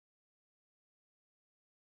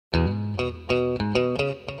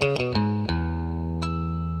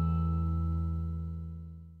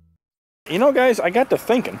know, guys, I got to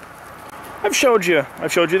thinking. I've showed you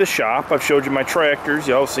the shop. I've showed you my tractors.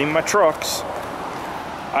 Y'all seen my trucks.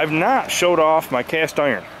 I've not showed off my cast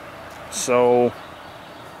iron. So,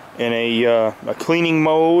 in a cleaning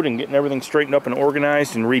mode and getting everything straightened up and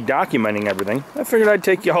organized and redocumenting everything, I figured I'd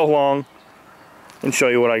take y'all along and show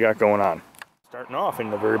you what I got going on. Starting off in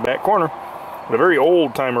the very back corner, a very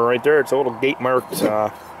old timer right there. It's a little gate marked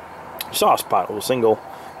sauce pot, a little single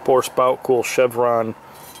pour spout, cool chevron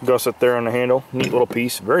gusset there on the handle. Neat little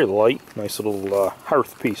piece, very light, nice little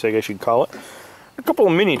hearth piece, I guess you'd call it. A couple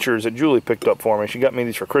of miniatures that Julie picked up for me. She got me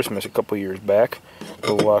these for Christmas a couple of years back.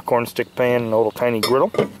 A little corn stick pan and a little tiny griddle.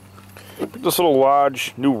 Picked this little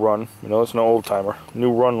Lodge new run, you know, it's an old timer.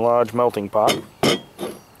 New run Lodge melting pot.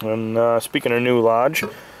 And speaking of new Lodge, a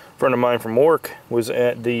friend of mine from work was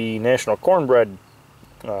at the National Cornbread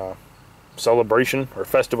celebration, or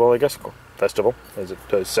festival, I guess. Festival, as it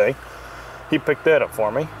does say. He picked that up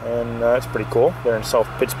for me, and it's pretty cool. They're in South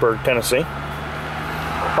Pittsburgh, Tennessee.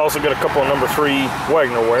 Also got a couple of number 3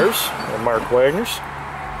 Wagner wares, Mark Wagners.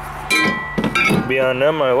 Beyond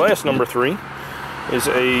them, my last number 3 is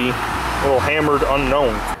a little hammered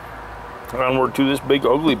unknown. Onward to this big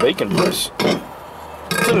ugly bacon press.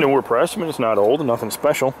 It's a newer press. I mean, it's not old, nothing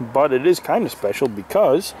special, but it is kind of special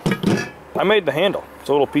because I made the handle. It's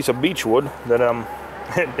a little piece of beechwood that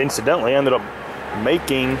incidentally ended up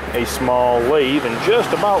making a small lathe and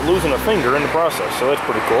just about losing a finger in the process. So that's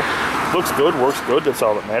pretty cool. Looks good, works good, that's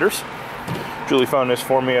all that matters. Julie found this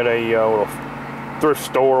for me at a little thrift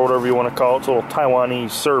store, or whatever you want to call it. It's a little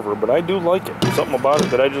Taiwanese server, but I do like it. Something about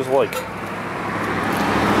it that I just like.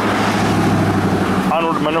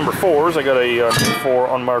 Onward to my number 4s. I got a number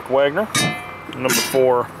 4 unmarked Wagner. Number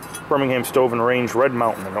 4 Birmingham Stove and Range Red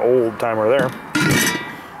Mountain, an old timer there.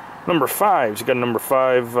 Number 5's, you got a number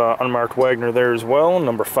 5 unmarked Wagner there as well.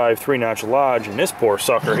 Number 5 3-notch Lodge, and this poor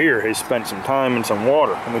sucker here has spent some time and some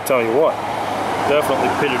water. Let me tell you what, definitely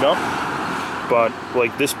pitted up. But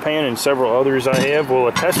like this pan and several others I have will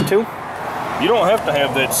attest to, you don't have to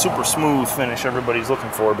have that super smooth finish everybody's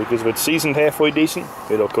looking for, because if it's seasoned halfway decent,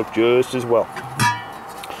 it'll cook just as well.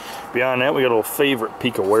 Beyond that, we got a little favorite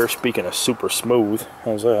P.O ware. Speaking of super smooth,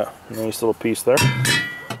 how's that? Nice little piece there.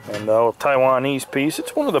 And a little Taiwanese piece.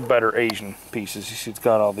 It's one of the better Asian pieces. You see, it's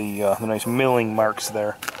got all the nice milling marks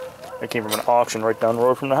there. That came from an auction right down the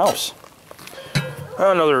road from the house.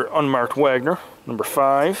 Another unmarked Wagner, number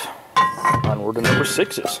 5. Onward to number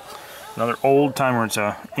 6's. Another old timer. It's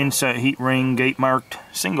a inset heat ring gate marked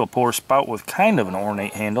single pour spout with kind of an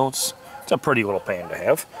ornate handle. It's a pretty little pan to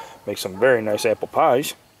have. Makes some very nice apple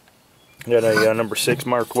pies. Got a number 6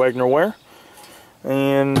 marked Wagner ware.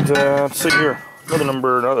 And let's see here. Another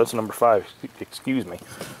number, no, that's number 5, excuse me.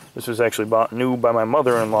 This was actually bought new by my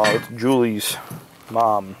mother-in-law. It's Julie's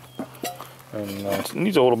mom. And it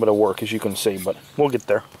needs a little bit of work, as you can see, but we'll get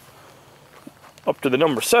there. Up to the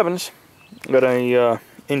number 7s. Got a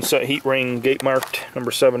inset heat ring gate marked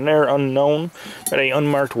number 7 there, unknown. Got a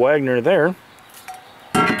unmarked Wagner there.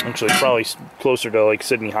 Actually, probably closer to like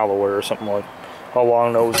Sydney Hollowware or something like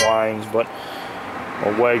along those lines, but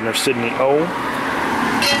a Wagner Sydney O.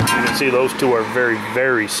 You can see those two are very,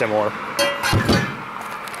 very similar.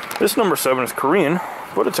 This number 7 is Korean,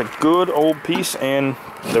 but it's a good old piece, and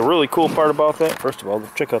the really cool part about that, first of all,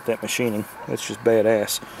 check out that machining. That's just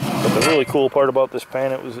badass. But the really cool part about this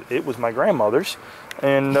pan, it was my grandmother's,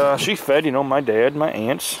 and she fed, you know, my dad, my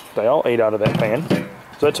aunts. They all ate out of that pan, so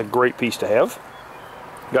that's a great piece to have.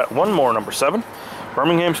 Got one more number 7,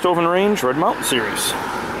 Birmingham Stove and Range Red Mountain Series.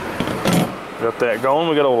 Got that going.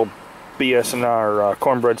 We got a little BS in our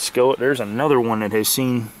cornbread skillet. There's another one that has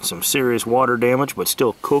seen some serious water damage, but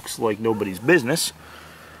still cooks like nobody's business.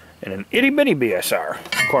 And an itty bitty BSR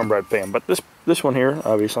cornbread pan, but this one here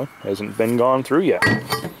obviously hasn't been gone through yet.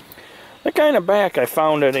 That kind of back I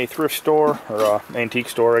found at a thrift store, or antique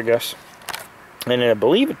store, I guess, and I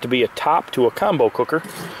believe it to be a top to a combo cooker,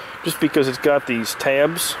 just because it's got these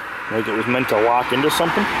tabs like it was meant to lock into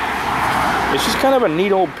something. It's just kind of a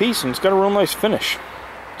neat old piece, and it's got a real nice finish.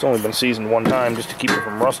 It's only been seasoned one time just to keep it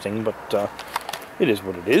from rusting, but it is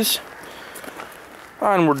what it is.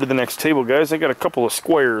 Onward to the next table, guys. I got a couple of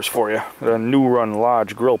squares for you. Got a New Run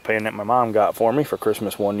Lodge grill pan that my mom got for me for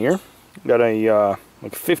Christmas one year. Got a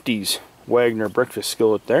like 50s Wagner breakfast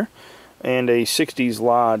skillet there, and a 60s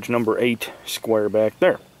Lodge number 8 square back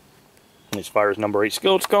there. As far as number 8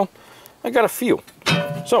 skillets go, I got a few.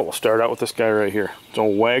 So we'll start out with this guy right here. It's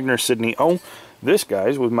old Wagner Sydney O. This,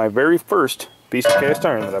 guys, was my very first piece of cast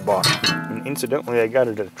iron that I bought, and incidentally I got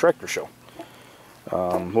it at a tractor show.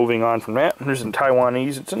 Moving on from that, there's some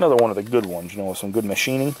Taiwanese. It's another one of the good ones, you know, with some good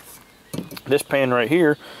machining. This pan right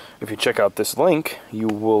here if you check out this link, you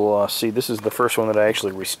will see this is the first one that I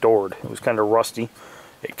actually restored. It was kind of rusty.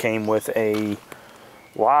 It came with a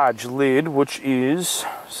Lodge lid, which is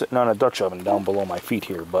sitting on a Dutch oven down below my feet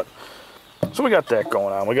here. But so we got that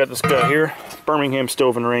going on. We got this guy here, Birmingham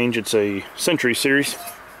Stove and Range. It's a Century Series,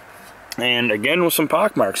 and again with some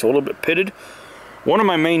pockmarks, a little bit pitted. One of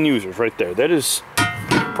my main users right there. That is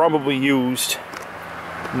probably used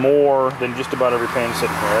more than just about every pan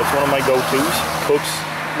sitting there. That's one of my go-tos. Cooks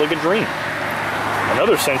like a dream.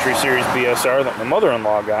 Another Century Series BSR that my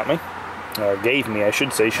mother-in-law got me, gave me, I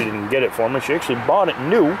should say. She didn't get it for me. She actually bought it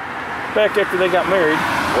new back after they got married,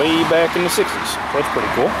 way back in the 60s. So that's pretty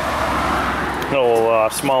cool. Little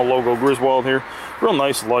small logo Griswold here. Real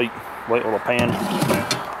nice, light little pan.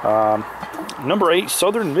 Number 8,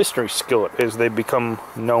 Southern Mystery Skillet, as they become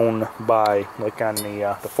known by, like on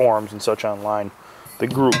the forums and such online, the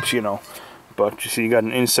groups, you know. But you see, you got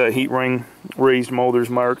an inset heat ring, raised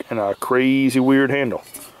molder's mark, and a crazy weird handle.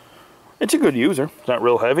 It's a good user. It's not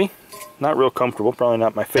real heavy, not real comfortable. Probably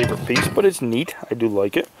not my favorite piece, but it's neat. I do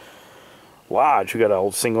like it. Lodge. We got an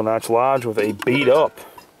old single notch Lodge with a beat up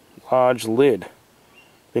Lodge lid. I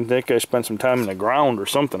think that guy spent some time in the ground or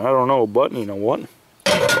something. I don't know, but you know what?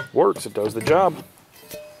 It works. It does the job.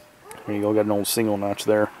 There you go. Got an old single notch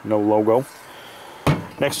there. No logo.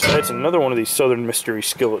 Next to that's another one of these Southern Mystery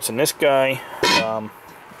Skillets, and this guy I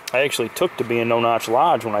actually took to be a no-notch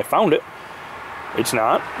Lodge when I found it. It's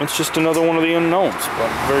not. It's just another one of the unknowns,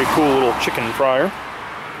 but very cool little chicken fryer.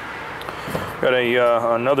 Got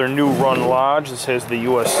a another new run Lodge. This has the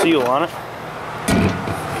U.S. seal on it.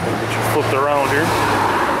 Get you flipped around here.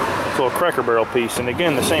 It's a little Cracker Barrel piece, and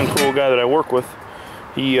again, the same cool guy that I work with,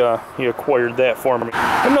 he acquired that for me.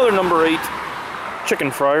 Another number 8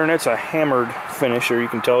 chicken fryer, and that's a hammered finish. Here you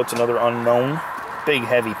can tell it's another unknown. Big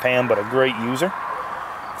heavy pan, but a great user.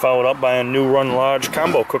 Followed up by a new Run Lodge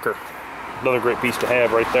combo cooker. Another great piece to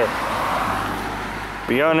have right there.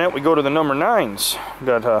 Beyond that, we go to the number 9s. We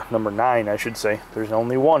got number 9, I should say. There's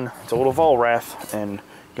only one. It's a little Volrath, and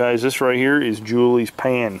guys, this right here is Julie's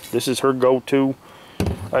pan. This is her go-to.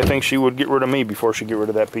 I think she would get rid of me before she get rid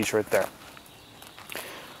of that piece right there.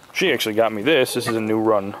 She actually got me this. This is a new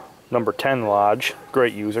run number 10 Lodge.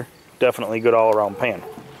 Great user. Definitely good all-around pan.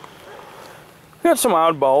 Got some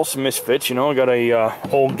oddballs, some misfits, you know. I got a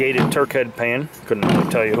old gated Turk head pan. Couldn't really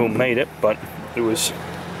tell you who made it, but it was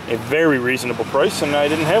a very reasonable price, and I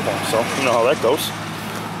didn't have one, so you know how that goes.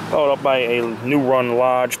 Followed up by a new run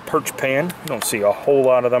Lodge perch pan. You don't see a whole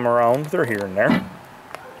lot of them around. They're here and there.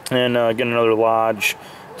 And again, another Lodge.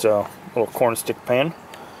 It's a little corn stick pan.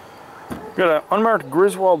 Got an unmarked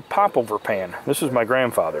Griswold popover pan. This was my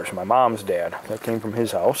grandfather's, my mom's dad. That came from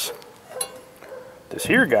his house. This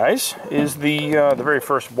here, guys, is the very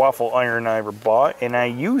first waffle iron I ever bought, and I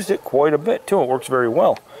used it quite a bit too. It works very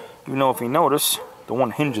well. Even though, if you notice, the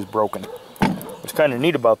one hinge is broken. What's kind of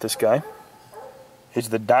neat about this guy is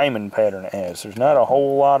the diamond pattern it has. There's not a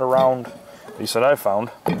whole lot around, at least that I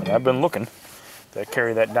found, and I've been looking, that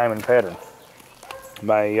carry that diamond pattern.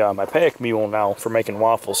 My pack mule now for making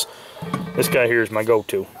waffles. This guy here is my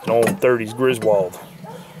go-to. An old 30s Griswold,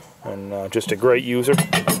 and just a great user.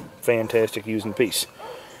 Fantastic using piece.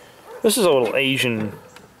 This is a little Asian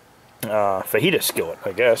fajita skillet,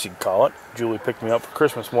 I guess you'd call it. Julie picked me up for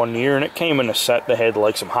Christmas one year, and it came in a set that had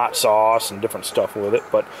like some hot sauce and different stuff with it,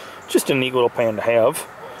 but just a neat little pan to have.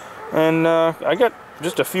 And I got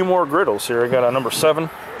just a few more griddles here. I got a number 7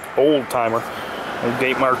 old timer, a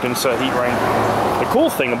gate marked inside heat ring. The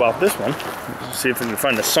cool thing about this one, let's see if we can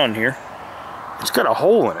find the sun here, it's got a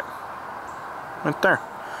hole in it right there.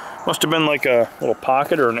 Must have been like a little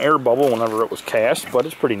pocket or an air bubble whenever it was cast, but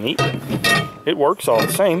it's pretty neat. It works all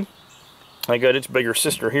the same. I got its bigger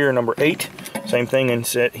sister here, number 8. Same thing,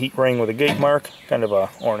 inset heat ring with a gate mark. Kind of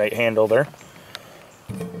a ornate handle there.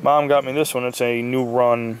 Mom got me this one. It's a new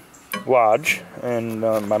run Lodge. And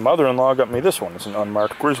my mother-in-law got me this one. It's an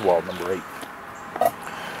unmarked Griswold, number 8.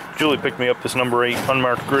 Julie picked me up this number 8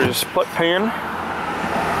 unmarked Gris split pan.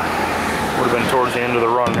 Would have been towards the end of the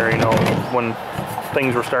run there, you know, when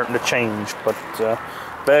things were starting to change, but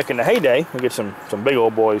back in the heyday, we get some big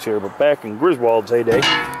old boys here, but back in Griswold's heyday,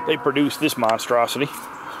 they produced this monstrosity,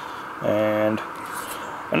 and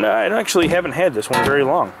I actually haven't had this one very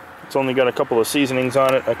long. It's only got a couple of seasonings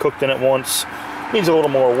on it. I cooked in it once. Needs a little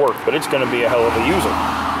more work, but it's going to be a hell of a user.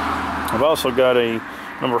 I've also got a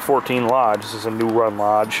number 14 Lodge. This is a new run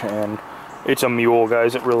Lodge, and it's a mule,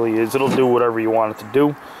 guys. It really is. It'll do whatever you want it to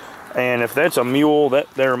do. And if that's a mule, that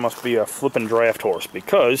there must be a flippin' draft horse,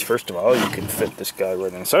 because, first of all, you can fit this guy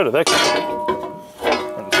right inside of that guy.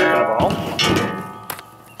 And second of all,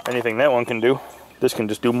 anything that one can do, this can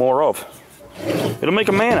just do more of. It'll make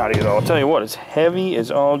a man out of you, though. I'll tell you what, it's heavy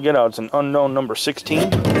as all get out. It's an unknown number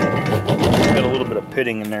 16. Got a little bit of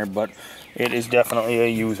pitting in there, but it is definitely a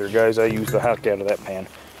user, guys. I use the heck out of that pan.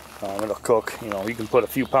 It'll cook. You know, you can put a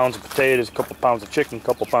few pounds of potatoes, a couple pounds of chicken, a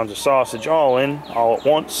couple pounds of sausage, all in, all at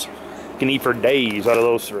once. You can eat for days out of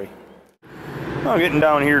those three. Now getting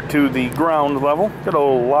down here to the ground level, got a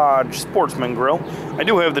little Lodge Sportsman grill. I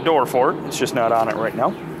do have the door for it. It's just not on it right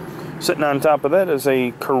now. Sitting on top of that is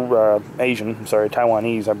a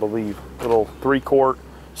Taiwanese, I believe, little 3-quart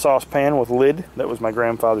saucepan with lid. That was my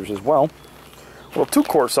grandfather's as well. Well,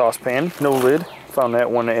 2-quart saucepan, no lid. Found that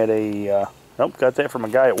one at a, nope, got that from a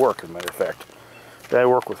guy at work, as a matter of fact. The guy I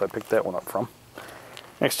work with, I picked that one up from.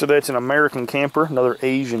 Next to that's an American Camper, another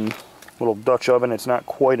Asian little Dutch oven. It's not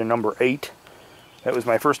quite a number 8. That was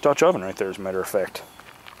my first Dutch oven right there, as a matter of fact.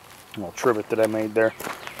 A little trivet that I made there.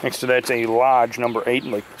 Next to that's a Lodge number 8,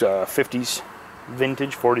 like 50s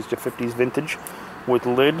vintage, 40s to 50s vintage, with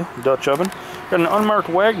lid, Dutch oven. Got an unmarked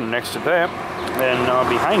Wagner next to that, and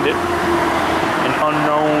behind it, an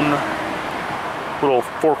unknown little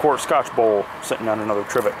 4-quart Scotch bowl sitting on another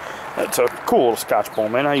trivet. That's a cool little Scotch bowl,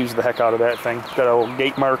 man. I use the heck out of that thing. Got a little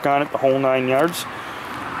gate mark on it, the whole 9 yards.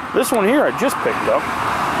 This one here I just picked up.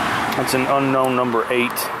 That's an unknown number 8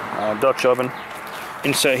 Dutch oven.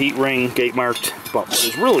 Inset heat ring, gate marked. But what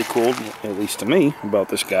is really cool, at least to me, about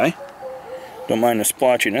this guy, don't mind the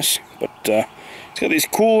splotchiness, but it's got these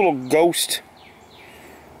cool little ghost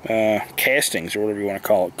castings, or whatever you want to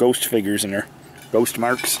call it, ghost figures in there, ghost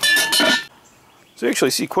marks. So you actually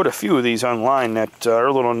see quite a few of these online that are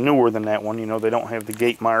a little newer than that one. You know, they don't have the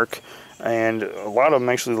gate mark, and a lot of them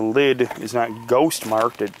actually the lid is not ghost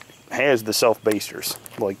marked. It has the self-basters,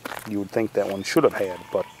 like you would think that one should have had,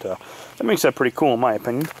 but that makes that pretty cool in my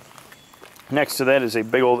opinion. Next to that is a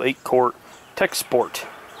big old 8-quart Tech Sport,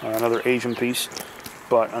 another Asian piece,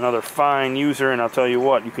 but another fine user, and I'll tell you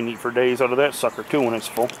what, you can eat for days out of that sucker too when it's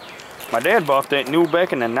full. My dad bought that new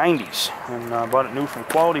back in the 90s, and bought it new from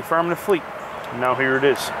Quality Farm and Fleet, and now here it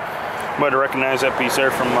is. You might recognize that piece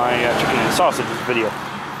there from my chicken and sausages video.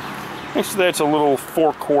 Next to that's a little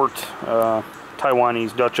 4-quart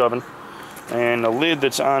Taiwanese Dutch oven, and the lid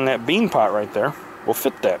that's on that bean pot right there will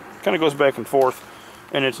fit that. Kind of goes back and forth,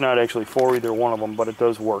 and it's not actually for either one of them, but it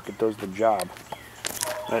does work. It does the job.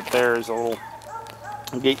 That there is a little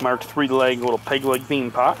gate marked 3-leg little peg leg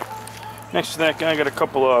bean pot. Next to that guy, I got a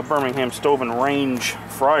couple of Birmingham stove and range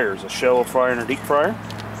fryers, a shallow fryer and a deep fryer.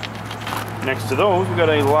 Next to those, we got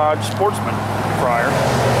a Lodge Sportsman fryer,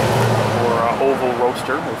 or oval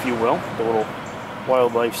roaster, if you will, with a little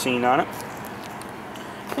wildlife scene on it.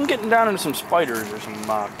 I'm getting down into some spiders or some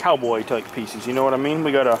cowboy type pieces, you know what I mean?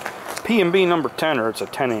 We got a P&B number 10, or it's a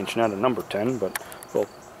 10-inch, not a number 10, but a little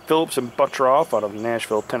Phillips and Buttroff out of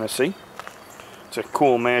Nashville, Tennessee. It's a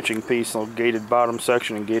cool matching piece, a little gated bottom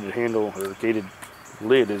section and gated handle, or gated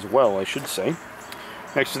lid as well, I should say.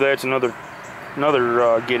 Next to that, it's another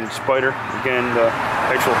gated spider. Again, the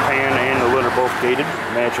actual pan and the lid are both gated,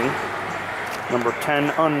 matching. Number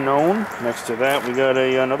 10, unknown. Next to that, we got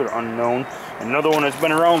another unknown. Another one that's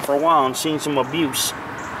been around for a while and seen some abuse,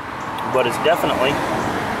 but it's definitely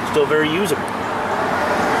still very usable.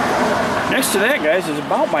 Next to that, guys, is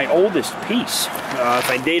about my oldest piece.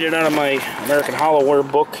 If I date it out of my American Hollowware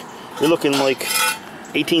book, you're looking like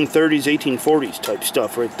 1830s, 1840s type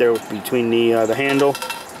stuff right there between the handle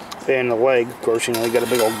and the leg. Of course, you know, you got a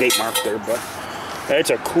big old gate mark there, but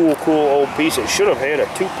that's a cool old piece. It should have had a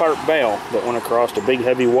 2-part bail that went across, a big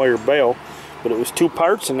heavy wire bail, but it was 2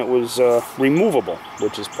 parts and it was removable,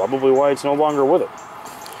 which is probably why it's no longer with it.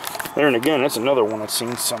 There, and again, that's another one that's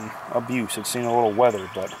seen some abuse. It's seen a little weather,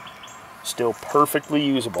 but still perfectly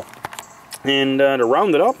usable. And to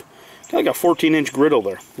round it up, got like a 14-inch griddle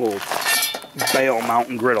there, little bail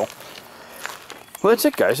mountain griddle. Well, that's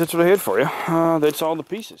it, guys. That's what I had for you. That's all the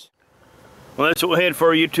pieces. Well, that's what we had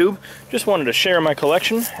for YouTube. Just wanted to share my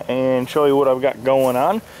collection and show you what I've got going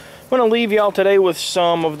on. I'm going to leave y'all today with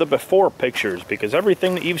some of the before pictures, because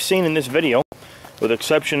everything that you've seen in this video, with the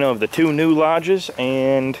exception of the 2 new Lodges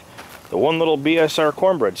and the 1 little BSR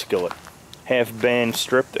cornbread skillet, have been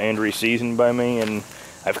stripped and reseasoned by me, and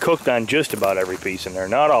I've cooked on just about every piece in there.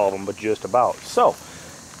 Not all of them, but just about. So,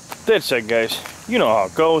 that's it, guys. You know how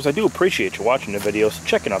it goes. I do appreciate you watching the videos,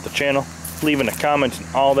 checking out the channel, leaving the comments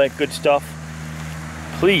and all that good stuff.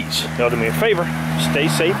 Please, y'all do me a favor, stay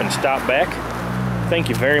safe and stop back. Thank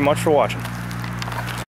you very much for watching.